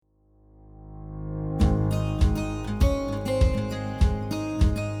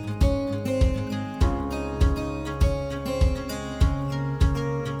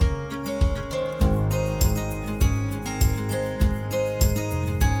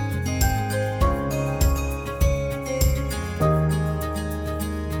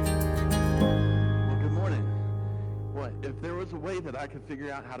figure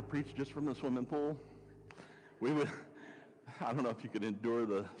out how to preach just from the swimming pool, we would, I don't know if you could endure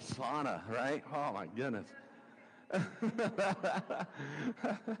the sauna, right? Oh my goodness.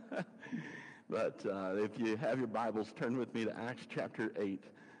 But if you have your Bibles, turn with me to Acts chapter 8.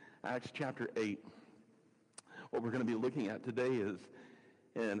 Acts chapter 8. What we're going to be looking at today is,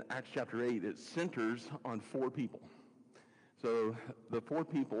 in Acts chapter 8, it centers on four people. So the four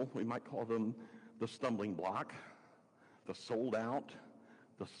people, we might call them the stumbling block, the sold out,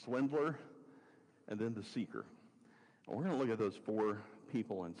 the swindler, and then the seeker. And we're going to look at those four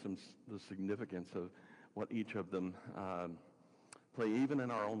people and the significance of what each of them play even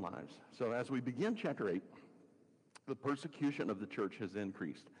in our own lives. So as we begin chapter 8, the persecution of the church has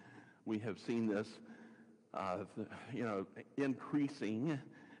increased. We have seen this, increasing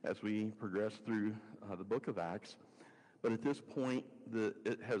as we progress through the book of Acts. But at this point,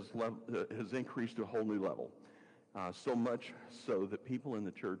 it has increased to a whole new level. So much so that people in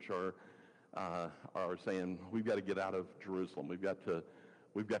the church are saying, we've got to get out of Jerusalem. We've got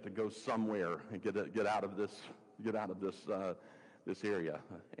to go somewhere and get out of this area.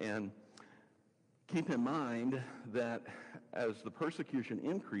 And keep in mind that as the persecution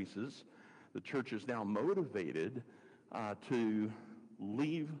increases, the church is now motivated to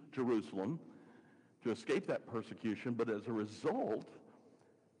leave Jerusalem to escape that persecution, but as a result,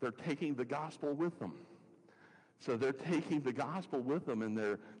 they're taking the gospel with them. So they're taking the gospel with them, and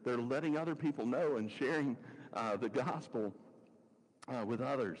they're letting other people know and sharing the gospel with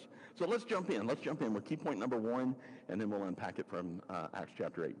others. So let's jump in. With key point number 1, and then we'll unpack it from Acts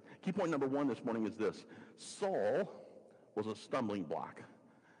chapter 8. Key point number 1 this morning is this. Saul was a stumbling block,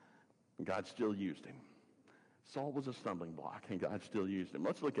 and God still used him. Saul was a stumbling block, and God still used him.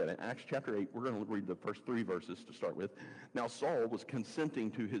 Let's look at it. Acts chapter 8, we're going to read the first 3 verses to start with. Now Saul was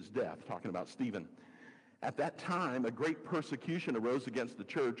consenting to his death, talking about Stephen. At that time, a great persecution arose against the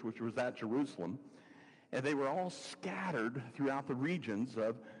church, which was at Jerusalem, and they were all scattered throughout the regions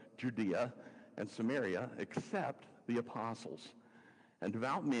of Judea and Samaria, except the apostles. And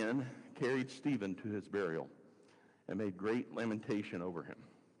devout men carried Stephen to his burial and made great lamentation over him.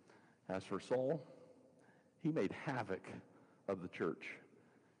 As for Saul, he made havoc of the church,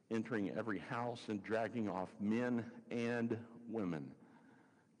 entering every house and dragging off men and women,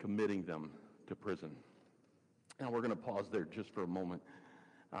 committing them to prison. Now we're going to pause there just for a moment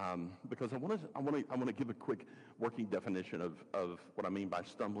because I want to give a quick working definition of what I mean by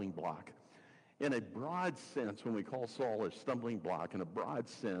stumbling block. In a broad sense, when we call Saul a stumbling block, in a broad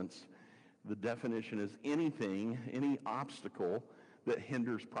sense, the definition is any obstacle that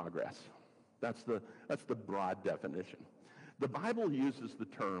hinders progress. That's the broad definition. The Bible uses the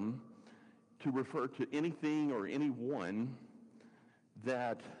term to refer to anything or anyone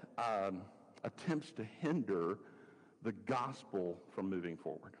that attempts to hinder the gospel from moving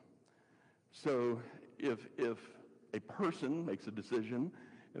forward. So if a person makes a decision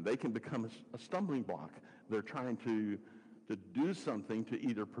and they can become a stumbling block, they're trying to do something to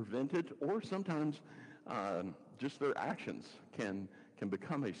either prevent it, or sometimes just their actions can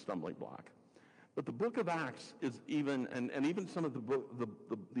become a stumbling block. But the book of Acts is even, and even some of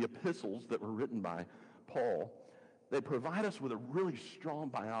the epistles that were written by Paul, they provide us with a really strong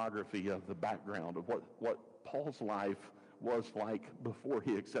biography of the background of what Paul's life was like before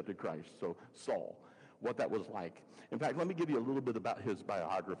he accepted Christ. So Saul, what that was like. In fact, let me give you a little bit about his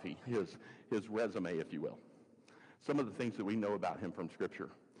biography, his resume, if you will. Some of the things that we know about him from Scripture.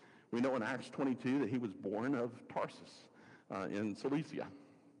 We know in Acts 22 that he was born of Tarsus in Cilicia.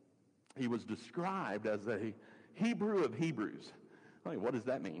 He was described as a Hebrew of Hebrews. I mean, what does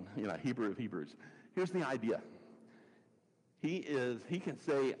that mean? Hebrew of Hebrews. Here's the idea. He can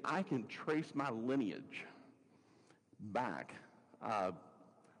say, I can trace my lineage back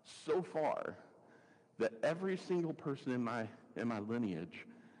so far that every single person in my lineage,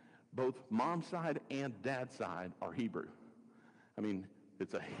 both mom's side and dad's side, are Hebrew. I mean,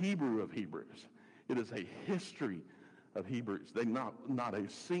 it's a Hebrew of Hebrews. It is a history of Hebrews. They not a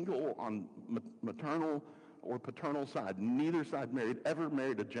single on maternal or paternal side, neither side ever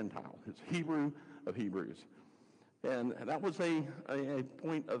married a Gentile. It's Hebrew of Hebrews. And that was a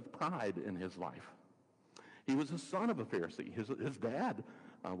point of pride in his life. He was the son of a Pharisee. His dad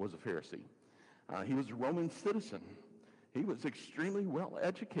was a Pharisee. He was a Roman citizen. He was extremely well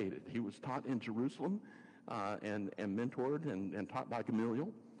educated. He was taught in Jerusalem and mentored and taught by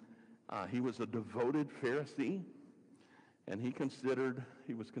Gamaliel. He was a devoted Pharisee, and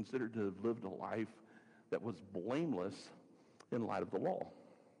he was considered to have lived a life that was blameless in light of the law.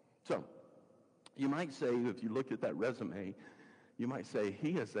 So, you might say, if you look at that resume, you might say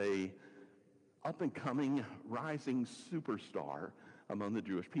he is a up-and-coming, rising superstar among the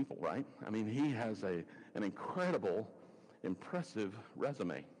Jewish people, right? I mean, he has an incredible, impressive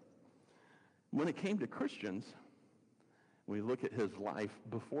resume. When it came to Christians, we look at his life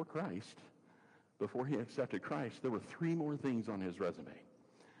before Christ, before he accepted Christ, there were 3 more things on his resume.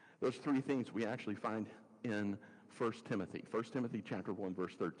 Those 3 things we actually find in 1 Timothy. 1 Timothy chapter 1,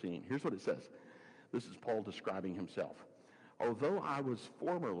 verse 13. Here's what it says. This is Paul describing himself. Although I was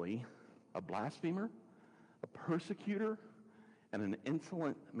formerly a blasphemer, a persecutor, and an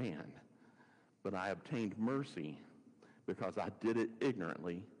insolent man, but I obtained mercy because I did it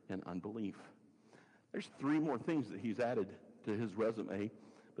ignorantly in unbelief. There's 3 more things that he's added to his resume,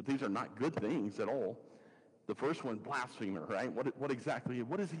 but these are not good things at all. The first one, blasphemer, right? What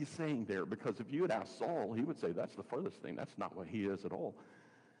is he saying there? Because if you had asked Saul, he would say, that's the furthest thing. That's not what he is at all.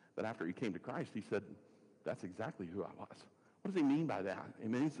 But after he came to Christ, he said, that's exactly who I was. What does he mean by that? It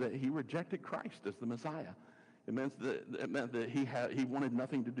means that he rejected Christ as the Messiah. It meant that he wanted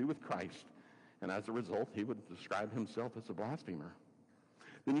nothing to do with Christ. And as a result, he would describe himself as a blasphemer.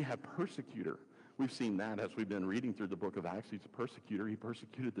 Then you have persecutor. We've seen that as we've been reading through the book of Acts. He's a persecutor. He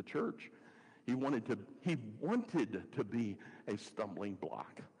persecuted the church. He wanted to be a stumbling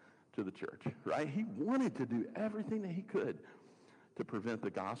block to the church, right? He wanted to do everything that he could to prevent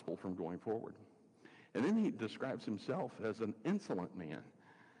the gospel from going forward. And then he describes himself as an insolent man.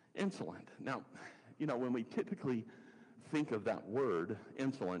 Insolent. Now, when we typically think of that word,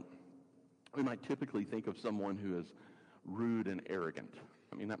 insolent, we might typically think of someone who is rude and arrogant.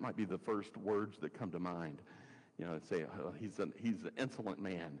 I mean, that might be the first words that come to mind. Say, he's an insolent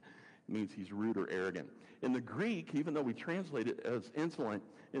man. It means he's rude or arrogant. In the Greek, even though we translate it as insolent,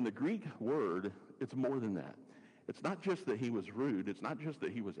 in the Greek word, it's more than that. It's not just that he was rude. It's not just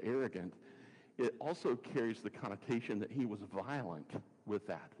that he was arrogant. It also carries the connotation that he was violent with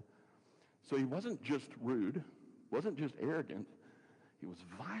that. So he wasn't just rude, wasn't just arrogant. He was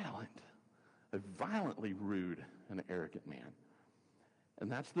violent, a violently rude and arrogant man.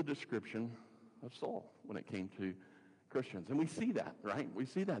 And that's the description of Saul when it came to Christians. And we see that, right? We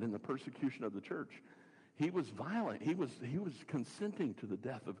see that in the persecution of the church. He was violent. He was consenting to the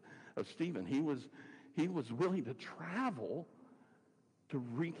death of Stephen. He was willing to travel to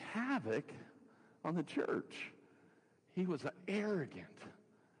wreak havoc on the church. He was an arrogant,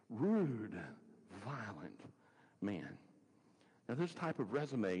 rude, violent man. Now, this type of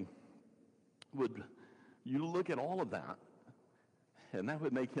resume you look at all of that, and that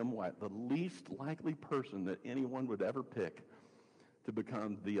would make him what? The least likely person that anyone would ever pick to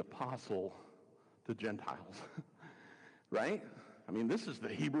become the apostle to Gentiles. Right? I mean, this is the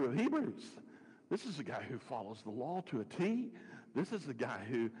Hebrew of Hebrews. This is a guy who follows the law to a T. This is a guy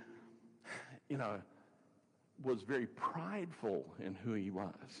who, was very prideful in who he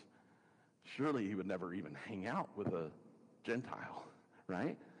was. Surely he would never even hang out with a Gentile,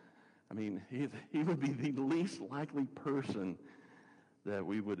 right? I mean, he would be the least likely person that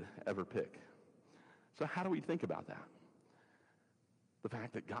we would ever pick. So how do we think about that? The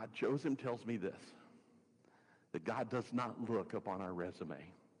fact that God chose him tells me this, that God does not look upon our resume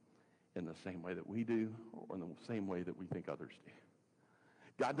in the same way that we do or in the same way that we think others do.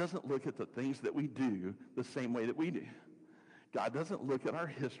 God doesn't look at the things that we do the same way that we do. God doesn't look at our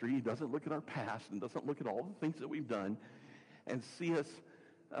history. He doesn't look at our past and doesn't look at all the things that we've done and see us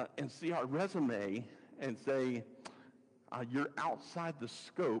and see our resume and say, you're outside the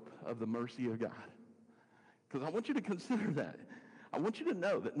scope of the mercy of God. Because I want you to consider that. I want you to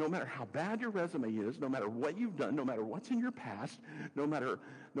know that no matter how bad your resume is, no matter what you've done, no matter what's in your past, no matter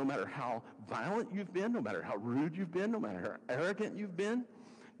how violent you've been, no matter how rude you've been, no matter how arrogant you've been,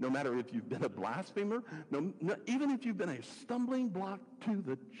 no matter if you've been a blasphemer, even if you've been a stumbling block to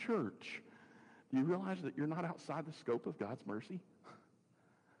the church, do you realize that you're not outside the scope of God's mercy?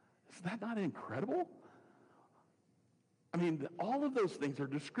 Is that not incredible? I mean, all of those things are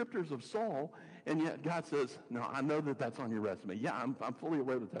descriptors of Saul, and yet God says, no, I know that that's on your resume. Yeah, I'm fully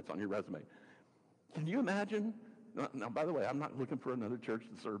aware that that's on your resume. Can you imagine? Now, by the way, I'm not looking for another church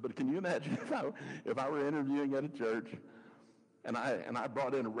to serve, but can you imagine if I were interviewing at a church and I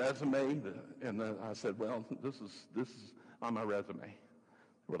brought in a resume and I said, well, this is on my resume.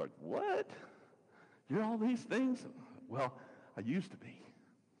 We're like, what? You're all these things? Well, I used to be.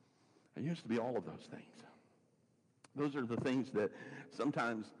 I used to be all of those things. Those are the things that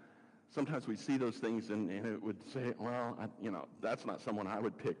sometimes we see those things and it would say, well, that's not someone I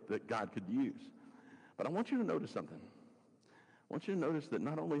would pick that God could use. But I want you to notice something. I want you to notice that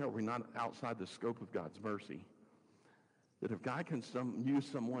not only are we not outside the scope of God's mercy, that if God can use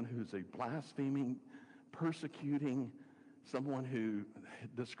someone who's a blaspheming, persecuting, someone who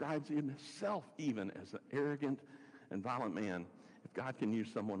describes himself even as an arrogant and violent man, if If God can use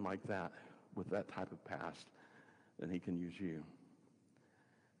someone like that with that type of past, then he can use you.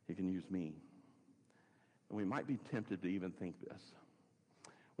 He can use me. And we might be tempted to even think this.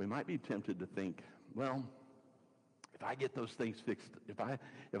 We might be tempted to think, well, if I get those things fixed, if I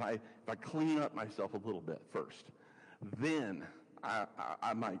clean up myself a little bit first, then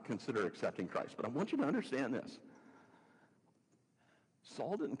I might consider accepting Christ. But I want you to understand this.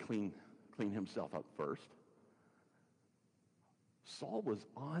 Saul didn't clean himself up first. Saul was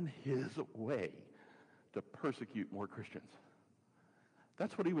on his way to persecute more Christians.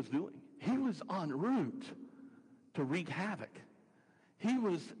 That's what he was doing. He was en route to wreak havoc. He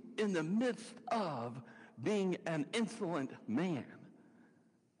was in the midst of being an insolent man.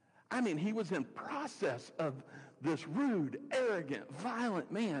 I mean, he was in process of this rude, arrogant,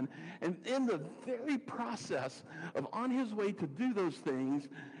 violent man. And in the very process of on his way to do those things,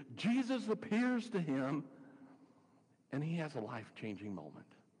 Jesus appears to him, and he has a life-changing moment.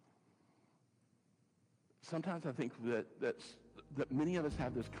 Sometimes I think that many of us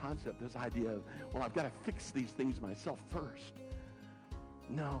have this concept, this idea of, well, I've got to fix these things myself first.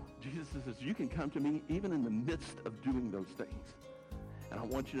 No, Jesus says, you can come to me even in the midst of doing those things. And I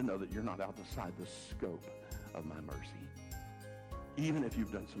want you to know that you're not outside the scope of my mercy. Even if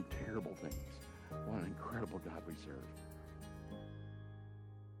you've done some terrible things. What an incredible God we serve.